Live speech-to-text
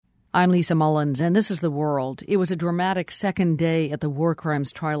I'm Lisa Mullins, and this is The World. It was a dramatic second day at the war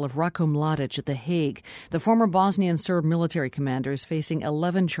crimes trial of Ratko Mladic at The Hague. The former Bosnian Serb military commander is facing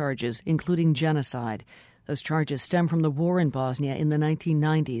 11 charges, including genocide. Those charges stem from the war in Bosnia in the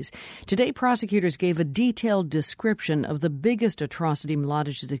 1990s. Today, prosecutors gave a detailed description of the biggest atrocity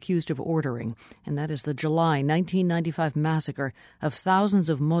Mladic is accused of ordering, and that is the July 1995 massacre of thousands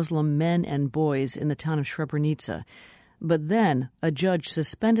of Muslim men and boys in the town of Srebrenica. But then a judge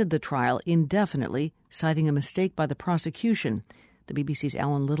suspended the trial indefinitely, citing a mistake by the prosecution. The BBC's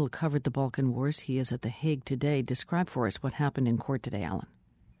Alan Little covered the Balkan Wars. He is at The Hague today. Describe for us what happened in court today, Alan.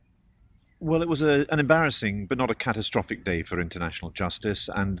 Well, it was an embarrassing but not a catastrophic day for international justice,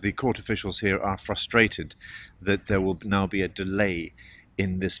 and the court officials here are frustrated that there will now be a delay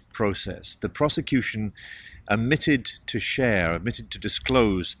in this process. The prosecution omitted to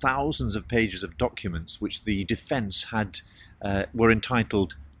disclose thousands of pages of documents which the defense were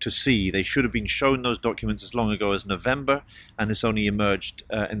entitled to see. They should have been shown those documents as long ago as November, and this only emerged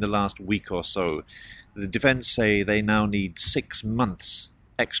in the last week or so. The defense say they now need 6 months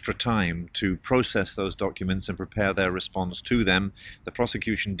extra time to process those documents and prepare their response to them. The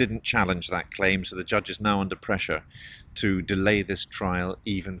prosecution didn't challenge that claim, so the judge is now under pressure to delay this trial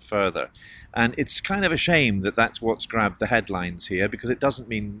even further. And it's kind of a shame that that's what's grabbed the headlines here, because it doesn't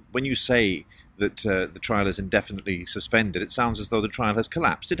mean, when you say that the trial is indefinitely suspended, it sounds as though the trial has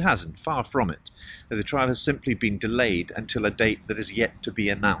collapsed. It hasn't, far from it. The trial has simply been delayed until a date that is yet to be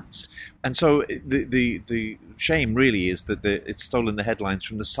announced. And so the shame really is that it's stolen the headlines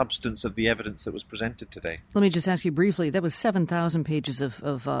from the substance of the evidence that was presented today. Let me just ask you briefly, that was 7,000 pages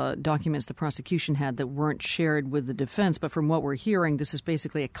of documents the prosecution had that weren't shared with the defense, but from what we're hearing, this is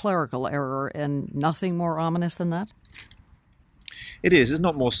basically a clerical error and nothing more ominous than that? It is. It's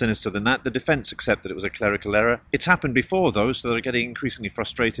not more sinister than that. The defense accept that it was a clerical error. It's happened before, though, so they're getting increasingly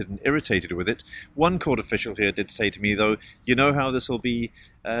frustrated and irritated with it. One court official here did say to me, though, you know how this will be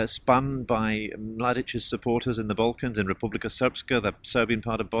spun by Mladic's supporters in the Balkans, in Republika Srpska, the Serbian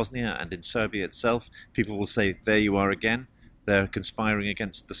part of Bosnia, and in Serbia itself. People will say, there you are again. They're conspiring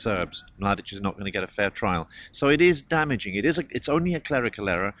against the Serbs. Mladic is not going to get a fair trial. So it is damaging. It's only a clerical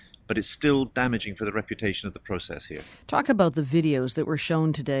error, but it's still damaging for the reputation of the process here. Talk about the videos that were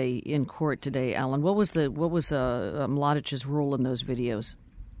shown today in court today, Alan. What was Mladic's role in those videos?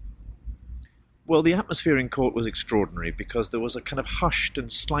 Well, the atmosphere in court was extraordinary because there was a kind of hushed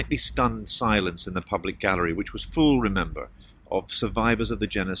and slightly stunned silence in the public gallery, which was full, remember, of survivors of the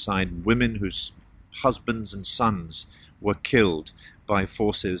genocide, women whose husbands and sons were killed by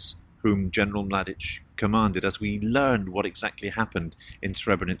forces whom General Mladic commanded, as we learned what exactly happened in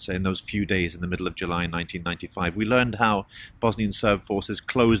Srebrenica in those few days in the middle of July 1995. We learned how Bosnian Serb forces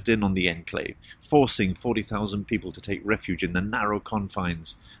closed in on the enclave, forcing 40,000 people to take refuge in the narrow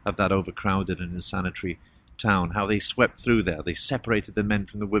confines of that overcrowded and insanitary town, how they swept through there. They separated the men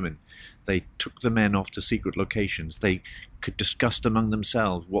from the women. They took the men off to secret locations. They could discuss among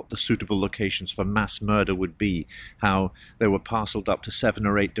themselves what the suitable locations for mass murder would be, how they were parceled up to 7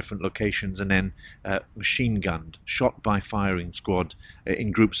 or 8 different locations and then machine gunned, shot by firing squad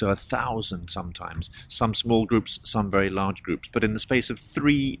in groups of 1,000 sometimes, some small groups, some very large groups. But in the space of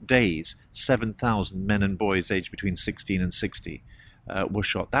 3 days, 7,000 men and boys aged between 16 and 60 were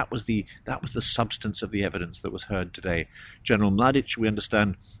shot. That was the substance of the evidence that was heard today. General Mladic, we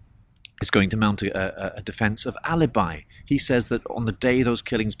understand, is going to mount a defense of alibi. He says that on the day those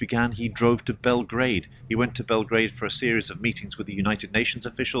killings began, he drove to Belgrade. He went to Belgrade for a series of meetings with the United Nations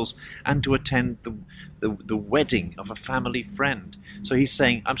officials and to attend the wedding of a family friend. So he's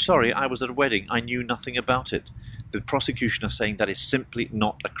saying, I'm sorry, I was at a wedding. I knew nothing about it. The prosecution are saying that is simply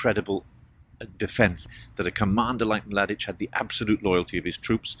not a credible defense, that a commander like Mladic had the absolute loyalty of his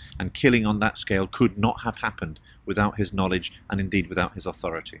troops, and killing on that scale could not have happened without his knowledge and indeed without his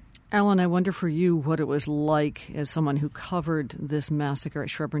authority. Alan, I wonder for you what it was like as someone who covered this massacre at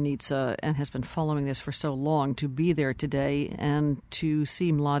Srebrenica and has been following this for so long, to be there today and to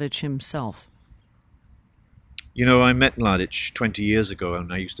see Mladic himself. You know, I met Mladic 20 years ago,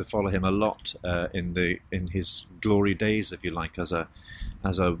 and I used to follow him a lot in his glory days, if you like, as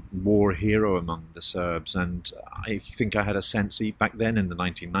a war hero among the Serbs. And I think I had a sense back then in the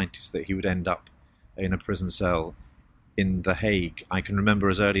 1990s that he would end up in a prison cell in The Hague. I can remember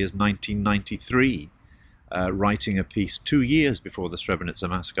as early as 1993 writing a piece 2 years before the Srebrenica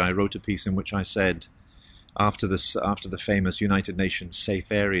massacre. I wrote a piece in which I said, after the famous United Nations Safe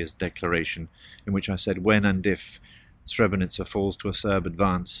Areas Declaration, in which I said, when and if Srebrenica falls to a Serb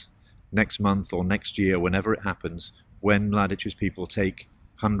advance next month or next year, whenever it happens, when Mladic's people take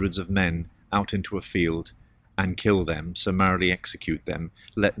hundreds of men out into a field and kill them, summarily execute them,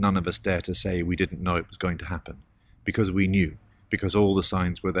 let none of us dare to say we didn't know it was going to happen, because we knew, because all the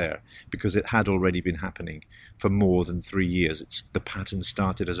signs were there, because it had already been happening for more than 3 years. The pattern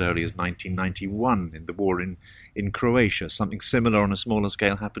started as early as 1991 in the war in Croatia. Something similar on a smaller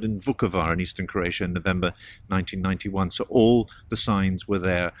scale happened in Vukovar in eastern Croatia in November 1991. So all the signs were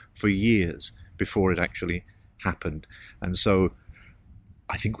there for years before it actually happened. And so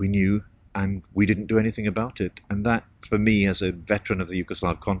I think we knew, and we didn't do anything about it. And that, for me, as a veteran of the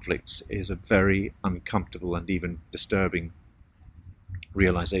Yugoslav conflicts, is a very uncomfortable and even disturbing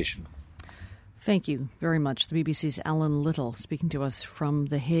realization. Thank you very much. The BBC's Alan Little speaking to us from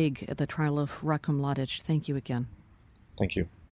The Hague at the trial of Ratko Mladic. Thank you again. Thank you.